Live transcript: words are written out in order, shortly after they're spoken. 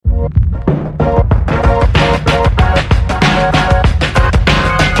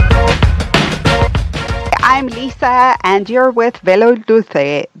Lavita, and you're with Velo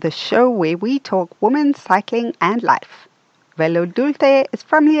Dulce, the show where we talk women, cycling, and life. Velo Dulce is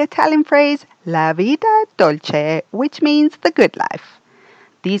from the Italian phrase La Vita Dolce, which means the good life.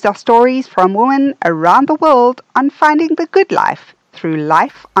 These are stories from women around the world on finding the good life through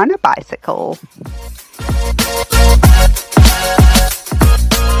life on a bicycle.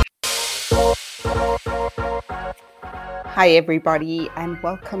 Hi everybody and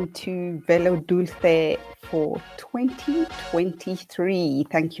welcome to Velo Dulce for 2023.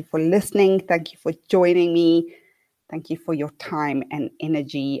 Thank you for listening. Thank you for joining me. Thank you for your time and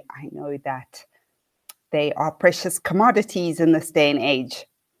energy. I know that they are precious commodities in this day and age.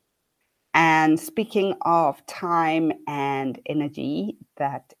 And speaking of time and energy,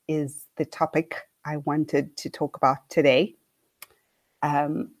 that is the topic I wanted to talk about today.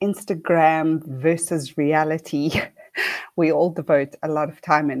 Instagram versus reality. We all devote a lot of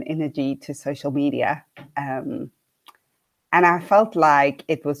time and energy to social media. And I felt like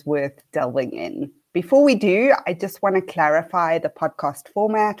it was worth delving in. Before we do, I just want to clarify the podcast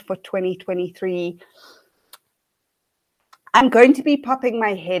format for 2023. I'm going to be popping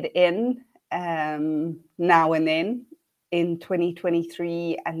my head in now and then in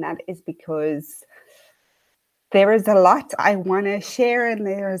 2023, and that is because there is a lot I want to share and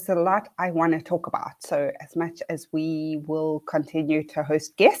there is a lot I want to talk about. So as much as we will continue to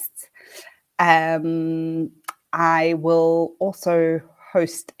host guests, I will also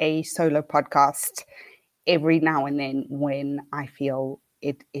host a solo podcast every now and then when I feel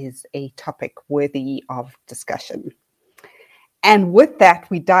it is a topic worthy of discussion. And with that,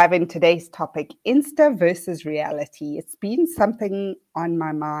 we dive in today's topic, Insta versus reality. It's been something on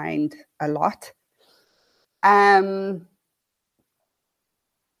my mind a lot. Something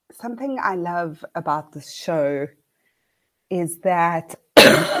I love about this show is that,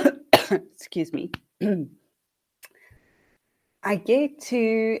 excuse me, we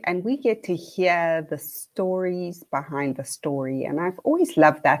get to hear the stories behind the story. And I've always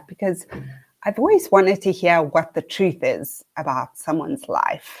loved that because I've always wanted to hear what the truth is about someone's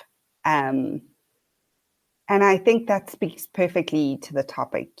life. And I think that speaks perfectly to the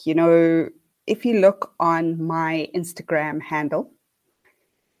topic. You know, if you look on my Instagram handle,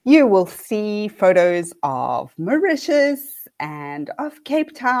 you will see photos of Mauritius and of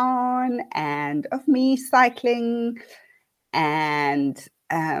Cape Town and of me cycling and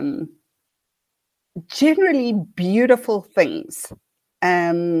generally beautiful things.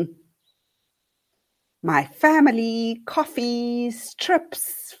 My family, coffees,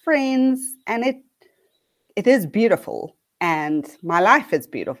 trips, friends, and it is beautiful and my life is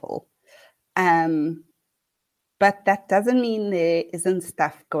beautiful. But that doesn't mean there isn't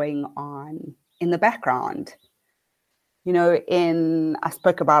stuff going on in the background. You know, I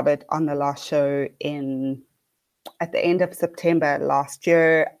spoke about it on the last show at the end of September last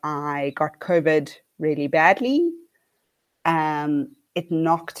year. I got COVID really badly. It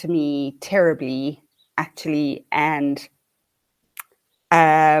knocked me terribly, actually, and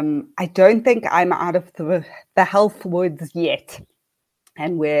I don't think I'm out of the health woods yet.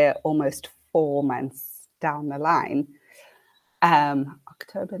 And we're almost 4 months down the line.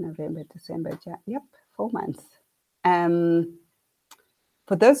 October, November, December, 4 months.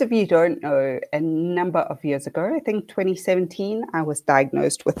 For those of you who don't know, a number of years ago, I think 2017, I was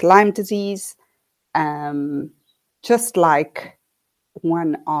diagnosed with Lyme disease, just like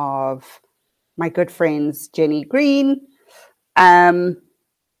one of my good friends, Jenny Green.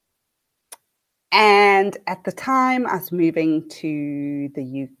 And at the time, I was moving to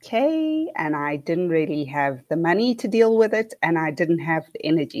the UK and I didn't really have the money to deal with it and I didn't have the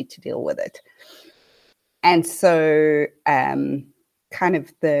energy to deal with it. And so kind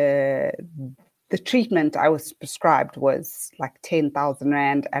of the treatment I was prescribed was like 10,000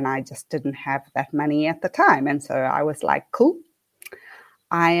 Rand and I just didn't have that money at the time. And so I was like, cool,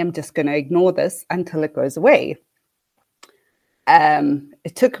 I am just going to ignore this until it goes away.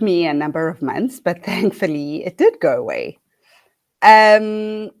 It took me a number of months, but thankfully it did go away.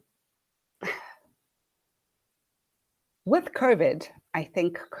 With COVID, I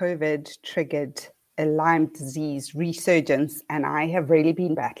think COVID triggered a Lyme disease resurgence, and I have really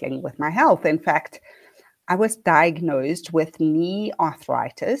been battling with my health. In fact, I was diagnosed with knee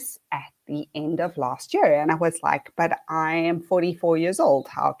arthritis at the end of last year, and I was like, but I am 44 years old.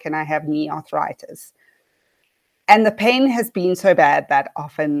 How can I have knee arthritis? And the pain has been so bad that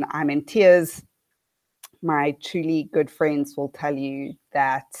often I'm in tears. My truly good friends will tell you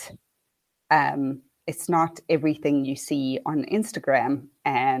that it's not everything you see on Instagram.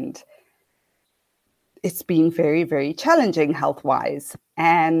 And it's been very, very challenging health-wise.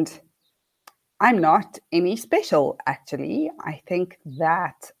 And I'm not any special, actually. I think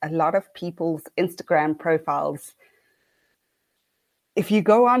that a lot of people's Instagram profiles, if you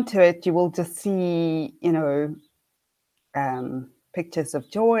go onto it, you will just see, pictures of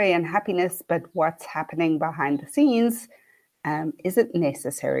joy and happiness, but what's happening behind the scenes isn't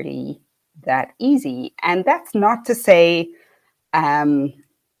necessarily that easy. And that's not to say, I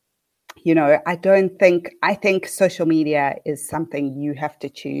think social media is something you have to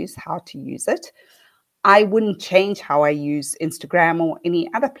choose how to use it. I wouldn't change how I use Instagram or any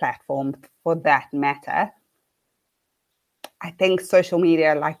other platform for that matter. I think social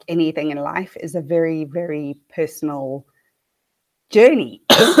media, like anything in life, is a very, very personal journey.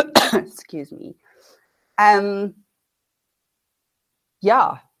 Excuse me.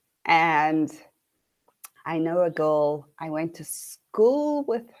 Yeah. And I know a girl, I went to school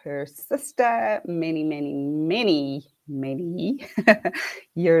with her sister many, many, many, many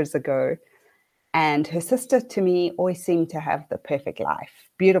years ago. And her sister, to me, always seemed to have the perfect life.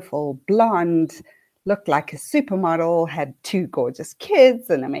 Beautiful, blonde, looked like a supermodel, had 2 gorgeous kids,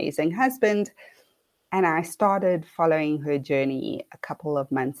 an amazing husband. And I started following her journey a couple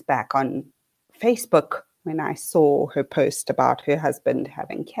of months back on Facebook when I saw her post about her husband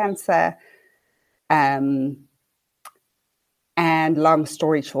having cancer. And long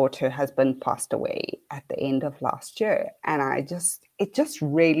story short, her husband passed away at the end of last year. And it just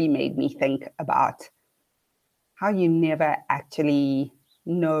really made me think about how you never actually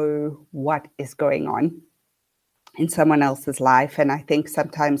know what is going on in someone else's life. And I think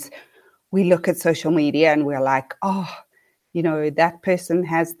sometimes we look at social media and we're like, oh, that person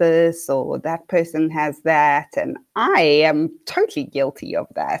has this or that person has that. And I am totally guilty of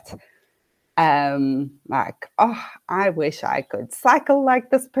that. I wish I could cycle like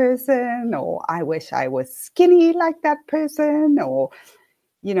this person, or I wish I was skinny like that person, or,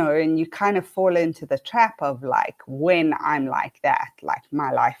 and you kind of fall into the trap of like, when I'm like that, like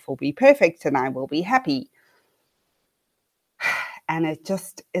my life will be perfect and I will be happy. And it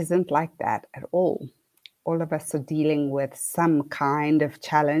just isn't like that at all. All of us are dealing with some kind of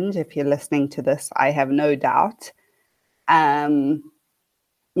challenge. If you're listening to this, I have no doubt.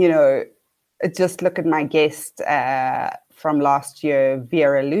 Just look at my guest from last year,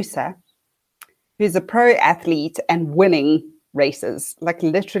 Vera Lusa, who's a pro athlete and winning races, like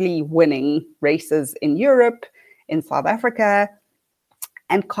literally winning races in Europe, in South Africa,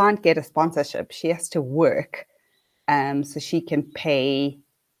 and can't get a sponsorship. She has to work so she can pay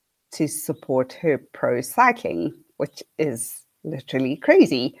to support her pro cycling, which is literally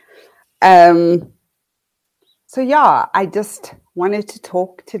crazy. So yeah, I just wanted to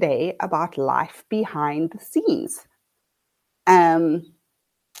talk today about life behind the scenes. I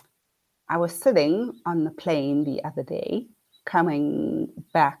was sitting on the plane the other day, coming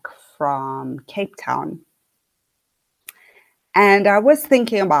back from Cape Town. And I was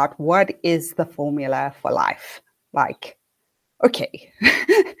thinking about what is the formula for life? Like, okay,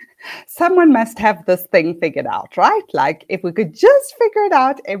 someone must have this thing figured out, right? Like, if we could just figure it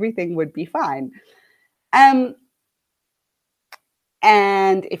out, everything would be fine.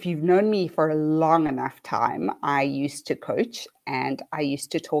 And if you've known me for a long enough time, I used to coach and I used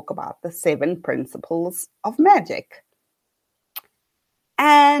to talk about the 7 principles of magic.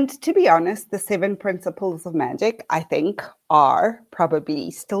 And to be honest, the 7 principles of magic, I think, are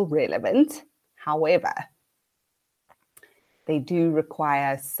probably still relevant. However, they do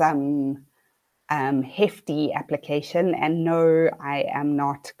require some hefty application. And no, I am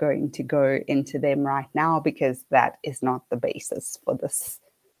not going to go into them right now because that is not the basis for this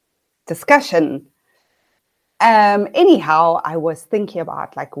discussion. Anyhow, I was thinking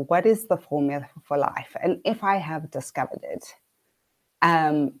about like, what is the formula for life? And if I have discovered it,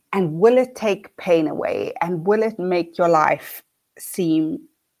 and will it take pain away? And will it make your life seem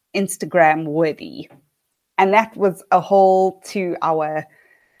Instagram worthy? And that was a whole 2-hour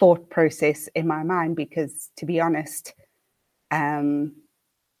thought process in my mind because, to be honest, I'll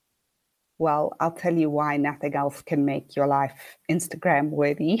tell you why nothing else can make your life Instagram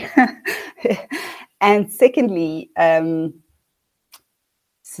worthy. And secondly,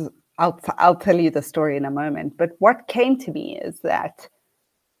 so I'll tell you the story in a moment. But what came to me is that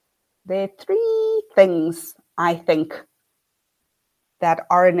there are 3 things I think that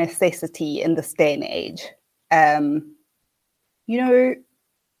are a necessity in this day and age.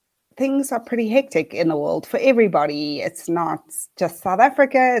 Things are pretty hectic in the world for everybody. It's not just South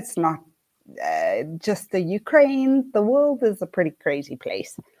Africa. It's not just the Ukraine. The world is a pretty crazy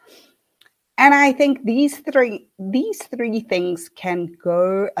place. And I think these three things can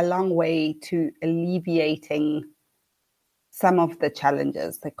go a long way to alleviating some of the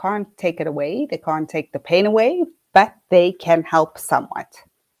challenges. They can't take it away. They can't take the pain away, but they can help somewhat.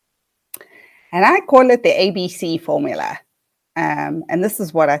 And I call it the ABC formula. And this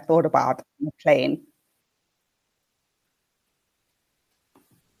is what I thought about on the plane.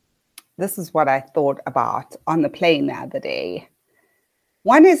 This is what I thought about on the plane the other day.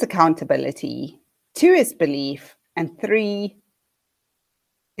 1 is accountability, 2 is belief, and 3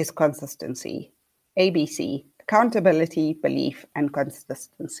 is consistency. ABC, accountability, belief, and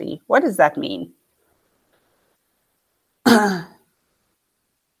consistency. What does that mean?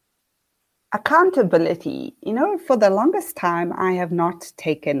 Accountability. For the longest time, I have not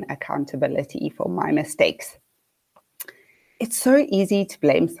taken accountability for my mistakes. It's so easy to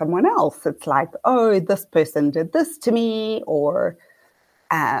blame someone else. It's like, oh, this person did this to me, or,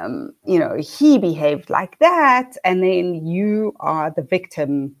 he behaved like that. And then you are the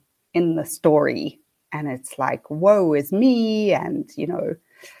victim in the story. And it's like, woe is me. And,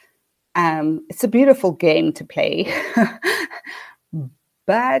 it's a beautiful game to play.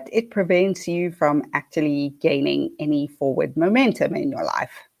 But it prevents you from actually gaining any forward momentum in your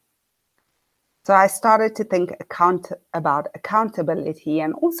life. So I started to think about accountability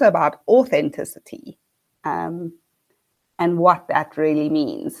and also about authenticity, and what that really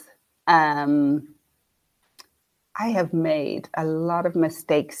means. I have made a lot of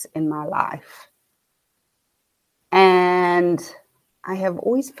mistakes in my life, and I have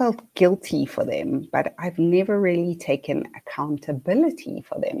always felt guilty for them, but I've never really taken accountability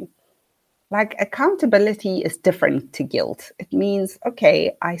for them. Like, accountability is different to guilt. It means,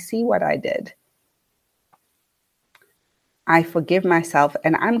 okay, I see what I did. I forgive myself,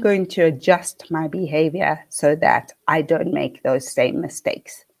 and I'm going to adjust my behavior so that I don't make those same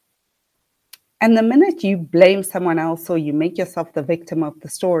mistakes. And the minute you blame someone else or you make yourself the victim of the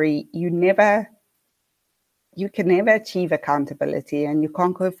story, you can never achieve accountability, and you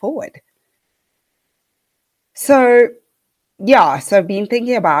can't go forward. So I've been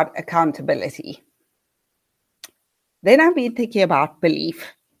thinking about accountability. Then I've been thinking about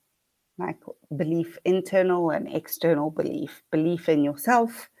belief. Like belief, internal and external belief in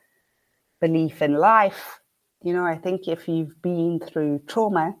yourself, belief in life. I think if you've been through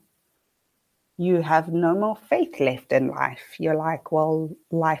trauma, you have no more faith left in life. You're like, well,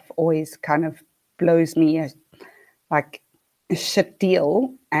 life always kind of blows me like a shit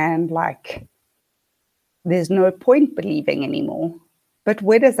deal, and like there's no point believing anymore. But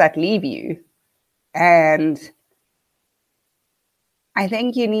where does that leave you? And I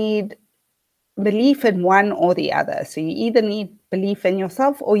think you need belief in one or the other. So you either need belief in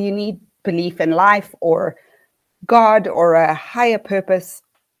yourself, or you need belief in life or God or a higher purpose,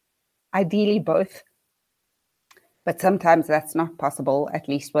 ideally both. But sometimes that's not possible, at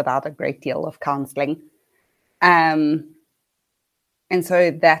least without a great deal of counseling. And so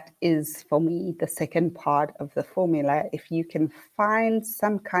that is, for me, the second part of the formula. If you can find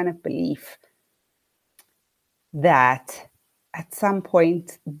some kind of belief that at some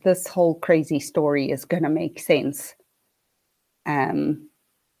point this whole crazy story is going to make sense, I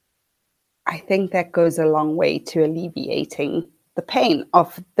think that goes a long way to alleviating the pain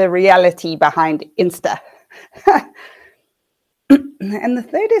of the reality behind Insta. And the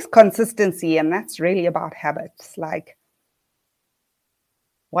third is consistency, and that's really about habits. Like,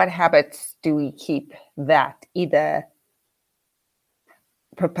 what habits do we keep that either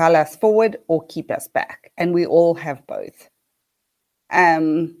propel us forward or keep us back? And we all have both.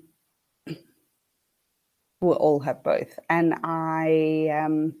 We'll all have both. And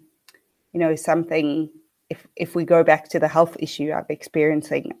something, if we go back to the health issue I'm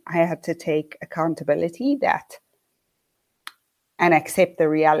experiencing, I had to take accountability and accept the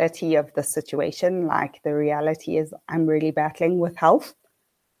reality of the situation. Like, the reality is I'm really battling with health.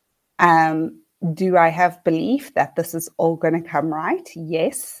 Do I have belief that this is all going to come right?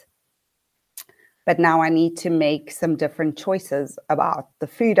 Yes. But now I need to make some different choices about the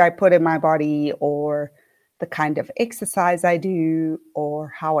food I put in my body, or the kind of exercise I do,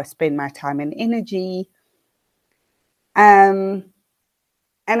 or how I spend my time and energy. And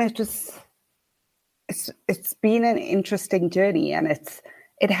it's been an interesting journey, and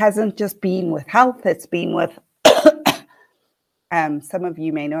it hasn't just been with health, it's been with some of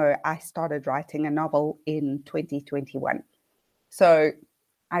you may know I started writing a novel in 2021. So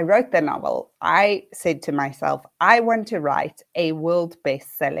I wrote the novel. I said to myself, I want to write a world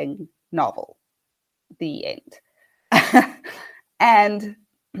best-selling novel. The end. And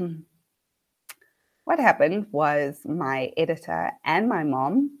what happened was my editor and my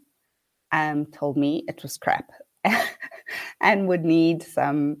mom told me it was crap and would need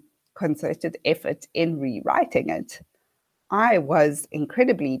some concerted effort in rewriting it. I was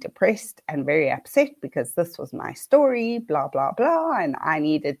incredibly depressed and very upset because this was my story, blah, blah, blah, and I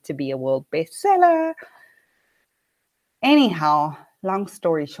needed to be a world bestseller. Anyhow, long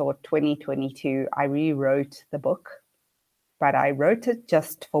story short, 2022, I rewrote the book, but I wrote it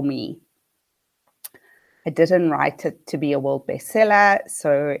just for me. I didn't write it to be a world bestseller.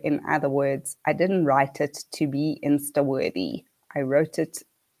 So in other words, I didn't write it to be Insta-worthy. I wrote it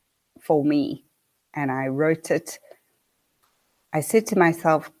for me. And I said to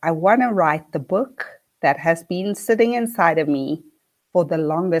myself, I want to write the book that has been sitting inside of me for the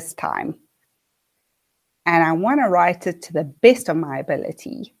longest time. And I want to write it to the best of my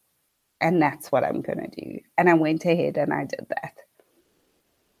ability. And that's what I'm going to do. And I went ahead and I did that.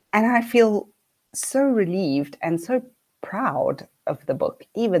 And I feel so relieved and so proud of the book,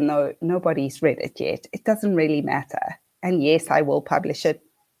 even though nobody's read it yet. It doesn't really matter. And yes, I will publish it.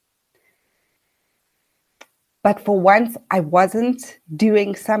 But for once, I wasn't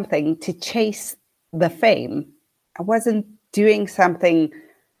doing something to chase the fame. I wasn't doing something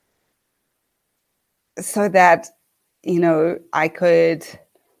so that, I could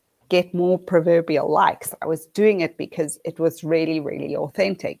get more proverbial likes. I was doing it because it was really, really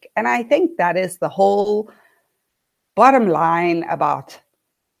authentic. And I think that is the whole bottom line about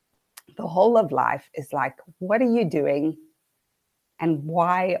the whole of life is like, what are you doing and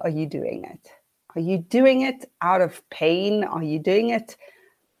why are you doing it? Are you doing it out of pain? Are you doing it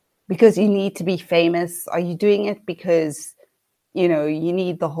because you need to be famous? Are you doing it because you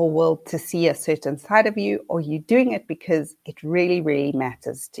need the whole world to see a certain side of you, or you're doing it because it really, really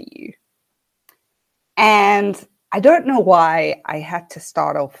matters to you? And I don't know why I had to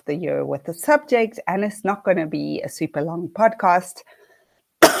start off the year with the subject, and it's not going to be a super long podcast.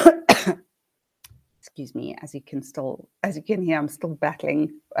 Excuse me, as you can hear, I'm still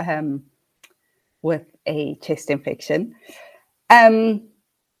battling with a chest infection. But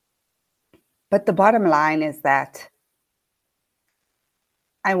the bottom line is that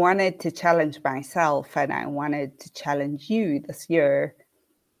I wanted to challenge myself and I wanted to challenge you this year.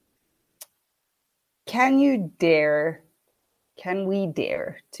 Can we dare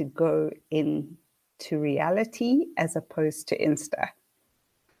to go into reality as opposed to Insta?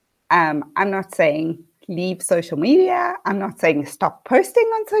 I'm not saying leave social media. I'm not saying stop posting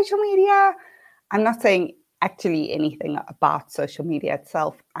on social media. I'm not saying actually anything about social media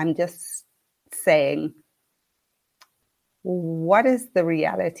itself. I'm just saying, what is the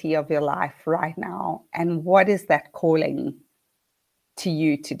reality of your life right now? And what is that calling to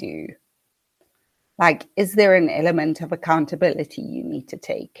you to do? Like, is there an element of accountability you need to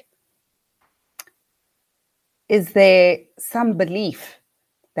take? Is there some belief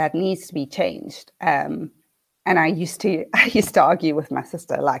that needs to be changed? And I used to argue with my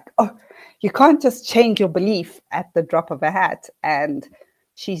sister, like, oh, you can't just change your belief at the drop of a hat. And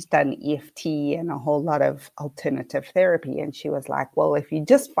she's done EFT and a whole lot of alternative therapy. And she was like, well, if you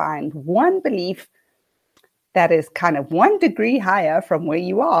just find one belief that is kind of 1 degree higher from where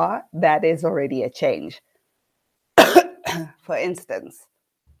you are, that is already a change. For instance,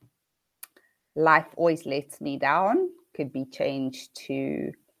 life always lets me down could be changed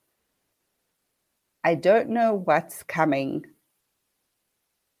to, I don't know what's coming,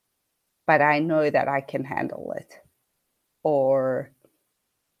 but I know that I can handle it. Or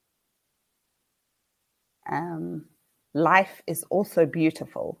life is also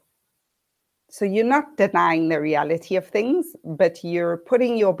beautiful. So you're not denying the reality of things, but you're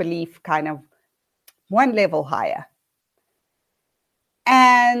putting your belief kind of 1 level higher.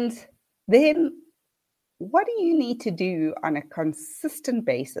 And then what do you need to do on a consistent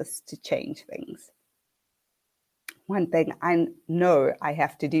basis to change things? One thing I know I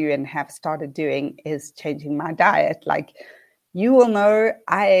have to do and have started doing is changing my diet. Like, you will know,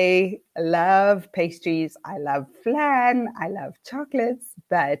 I love pastries, I love flan, I love chocolates,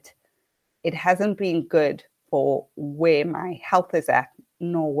 but it hasn't been good for where my health is at,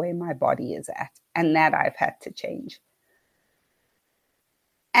 nor where my body is at. And that I've had to change.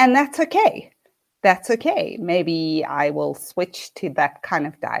 And that's okay. That's okay. Maybe I will switch to that kind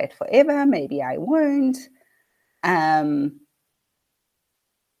of diet forever. Maybe I won't.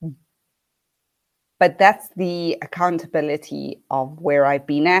 But that's the accountability of where I've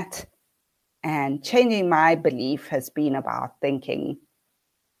been at. And changing my belief has been about thinking,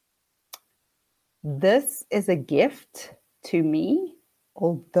 this is a gift to me,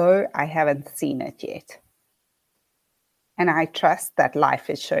 although I haven't seen it yet. And I trust that life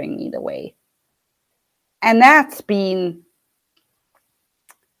is showing me the way. And that's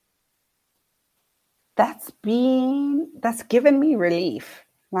given me relief.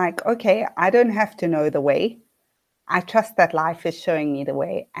 Like, okay, I don't have to know the way. I trust that life is showing me the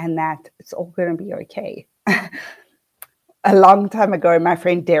way and that it's all going to be okay. A long time ago, my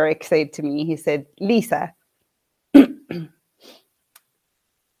friend Derek said to me, he said, Lisa, it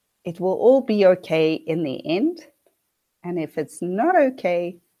will all be okay in the end. And if it's not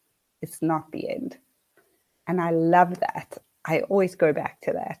okay, it's not the end. And I love that. I always go back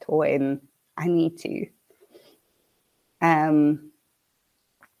to that when I need to.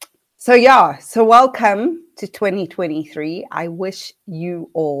 So welcome to 2023. I wish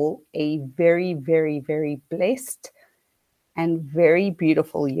you all a very, very, very blessed and very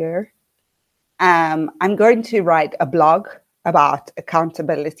beautiful year. I'm going to write a blog about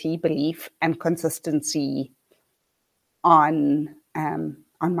accountability, belief, and consistency on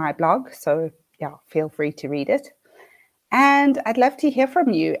my blog. So yeah, feel free to read it. And I'd love to hear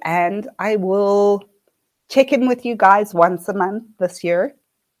from you. And I will check in with you guys once a month this year.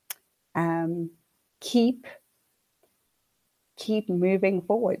 Keep moving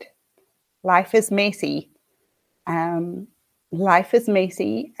forward. Life is messy. Life is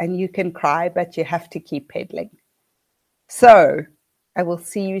messy and you can cry, but you have to keep pedaling. So I will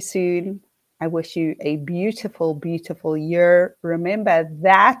see you soon. I wish you a beautiful, beautiful year. Remember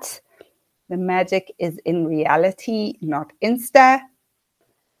that the magic is in reality, not Insta.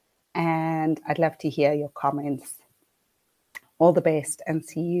 And I'd love to hear your comments. All the best and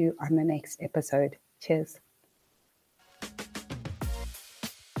see you on the next episode. Cheers.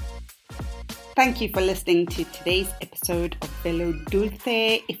 Thank you for listening to today's episode of Velo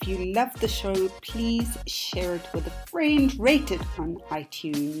Dulce. If you love the show, please share it with a friend, rate it on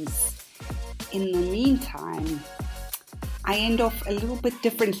iTunes. In the meantime, I end off a little bit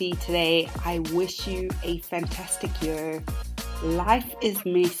differently today. I wish you a fantastic year. Life is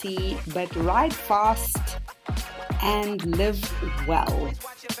messy, but ride fast and live well.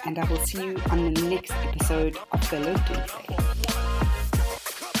 And I will see you on the next episode of Velo Dulce.